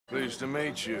Pleased to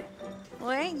meet you.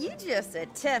 Well, ain't you just a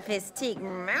tough, hysteric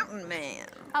mountain man?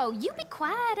 Oh, you be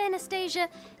quiet, Anastasia.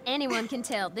 Anyone can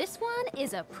tell this one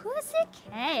is a pussy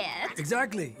cat.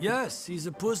 Exactly. Yes, he's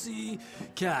a pussy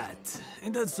cat.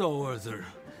 Ain't that so, Arthur?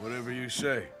 Whatever you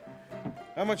say.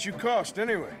 How much you cost,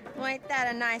 anyway? Well, ain't that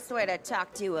a nice way to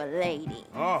talk to a lady?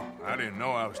 Oh, I didn't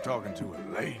know I was talking to a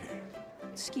lady.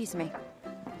 Excuse me.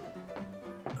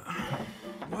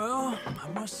 Well, I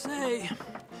must say,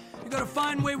 you got a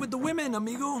fine way with the women,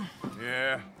 amigo.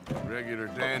 Yeah, regular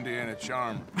dandy and a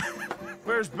charmer.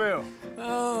 Where's Bill?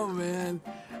 Oh, man.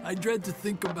 I dread to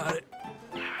think about it.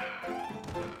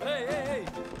 Hey!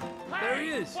 There he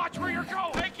is. Watch where you're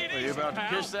going. Take it Are easy, you about to pal.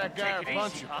 kiss that guy or Take it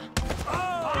punch easy, him? huh?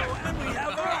 Oh, and we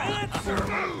have our answer.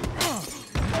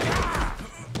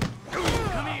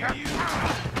 Come here, you.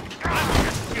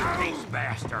 You these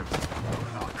bastards.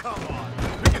 Oh, come on.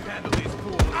 We can handle these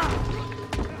fools.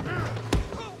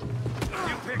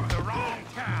 You picked the wrong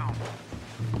town.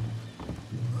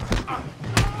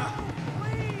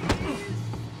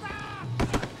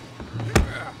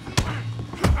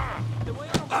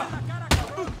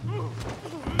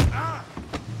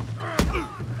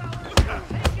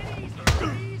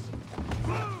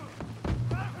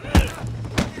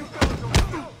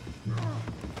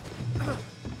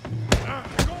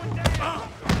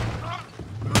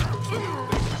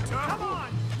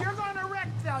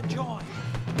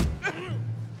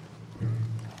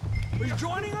 Are you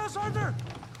joining us, Arthur?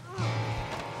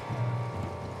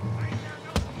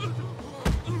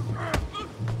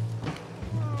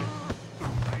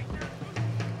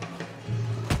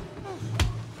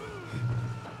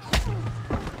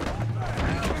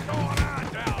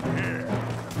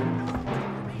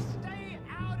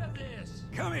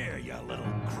 Come here, you little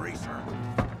greaser.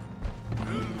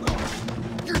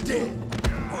 You're dead.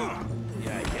 You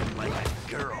hit like a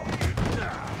girl.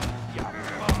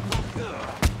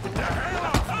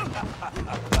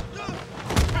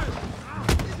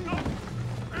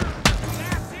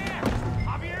 That's it!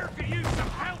 Javier could use some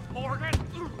help, Morgan!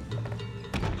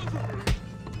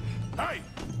 Hey!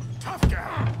 Tough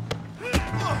guy!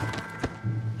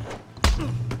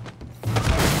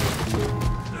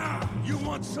 You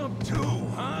want some too,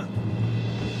 huh?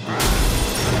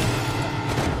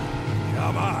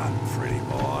 Come on, pretty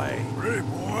boy. Pretty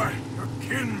boy? You're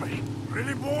kidding me.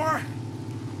 Pretty boy?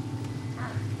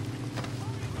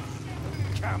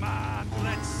 Come on,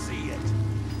 let's see it.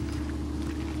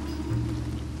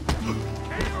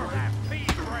 Handle that pea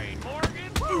brain,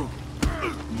 Morgan.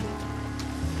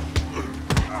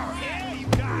 Yeah, you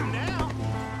got him now.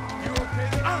 You okay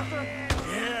there, Arthur?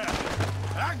 Yeah,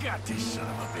 I got this son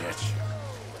of a bitch.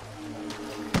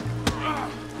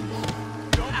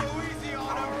 Don't go easy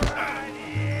on him. Right,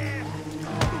 yeah.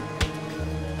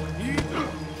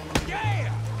 Yeah!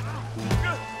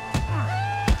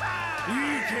 You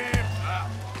can't.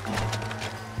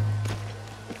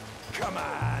 Come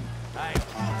on.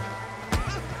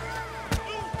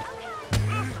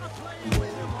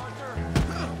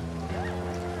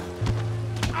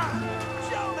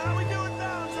 Show how we do it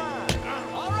downtime.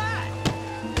 All right.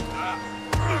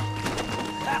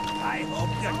 I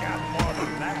hope you got more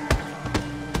than that.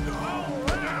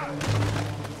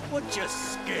 What you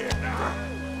scared of?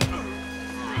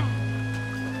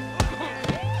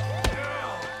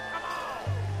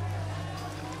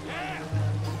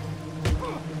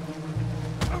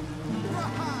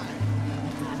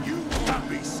 You won't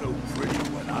be so pretty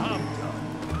when I'm done.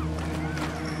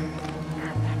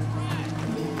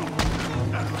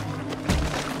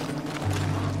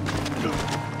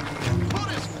 Put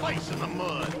his face in the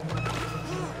mud.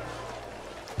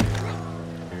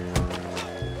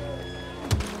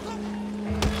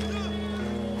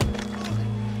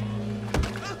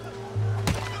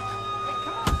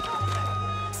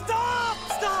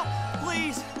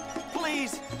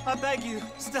 I beg you,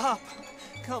 stop.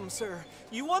 Come, sir.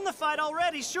 You won the fight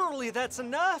already. Surely that's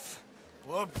enough.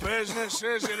 What business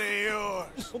is it of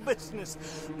yours? No business.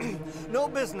 No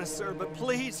business, sir, but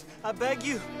please, I beg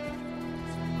you.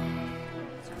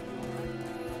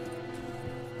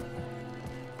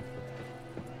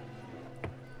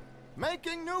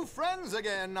 Making new friends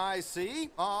again, I see,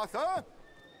 Arthur.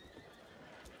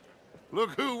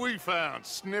 Look who we found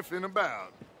sniffing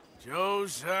about.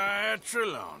 Josiah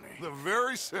Trelawney. The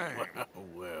very same.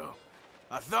 Well,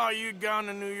 I thought you'd gone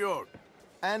to New York.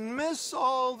 And miss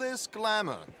all this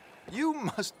glamour. You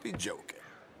must be joking.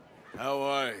 How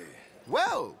are you?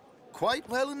 Well, quite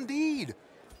well indeed.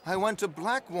 I went to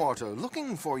Blackwater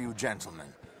looking for you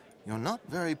gentlemen. You're not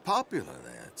very popular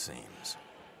there, it seems.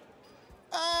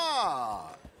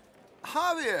 Ah,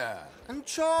 Javier and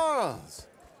Charles.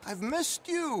 I've missed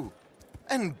you.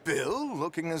 And Bill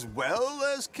looking as well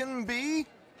as can be.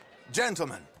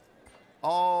 Gentlemen,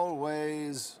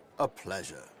 always a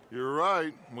pleasure. You're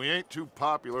right. We ain't too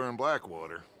popular in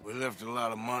Blackwater. We left a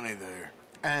lot of money there.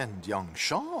 And young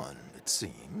Sean, it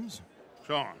seems.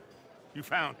 Sean, you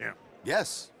found him.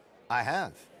 Yes, I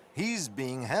have. He's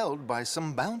being held by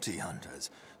some bounty hunters,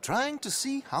 trying to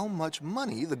see how much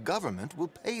money the government will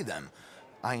pay them.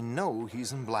 I know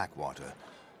he's in Blackwater,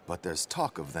 but there's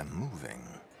talk of them moving.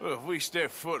 Well, if we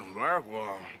step foot in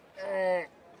Blackwater...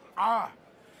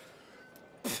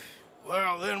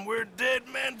 Well, then we're dead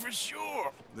men for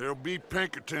sure. There'll be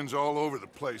Pinkertons all over the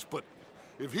place, but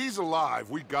if he's alive,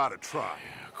 we gotta try.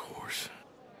 Yeah, of course.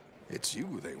 It's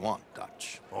you they want,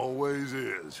 Dutch. Always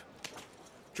is.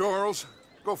 Charles,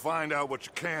 go find out what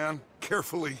you can,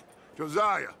 carefully.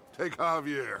 Josiah, take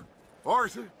Javier.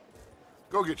 Arthur,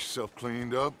 go get yourself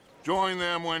cleaned up. Join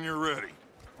them when you're ready.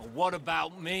 Well, what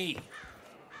about me?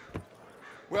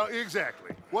 Well,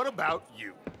 exactly. What about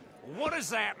you? What does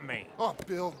that mean? Oh,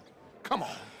 Bill, come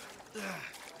on.